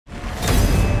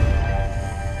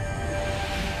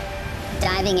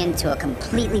diving into a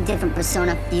completely different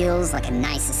persona feels like a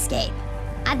nice escape.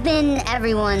 I've been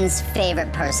everyone's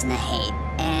favorite person to hate,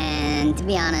 and to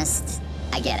be honest,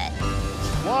 I get it.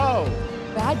 Whoa!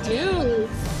 Bad dude.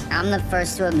 I'm the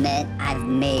first to admit I've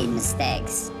made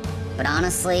mistakes, but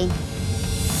honestly,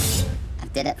 I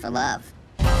did it for love.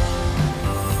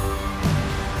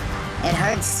 It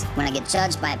hurts when I get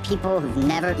judged by people who've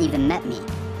never even met me,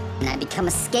 and I become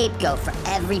a scapegoat for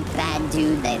every bad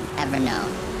dude they've ever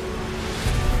known.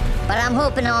 But I'm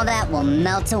hoping all that will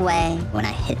melt away when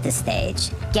I hit the stage.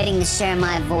 Getting to share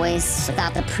my voice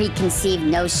without the preconceived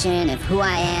notion of who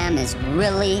I am is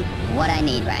really what I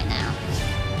need right now.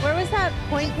 Where was that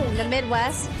point in the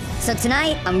Midwest? So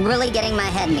tonight, I'm really getting my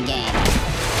head in the game.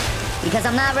 Because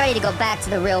I'm not ready to go back to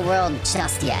the real world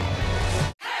just yet.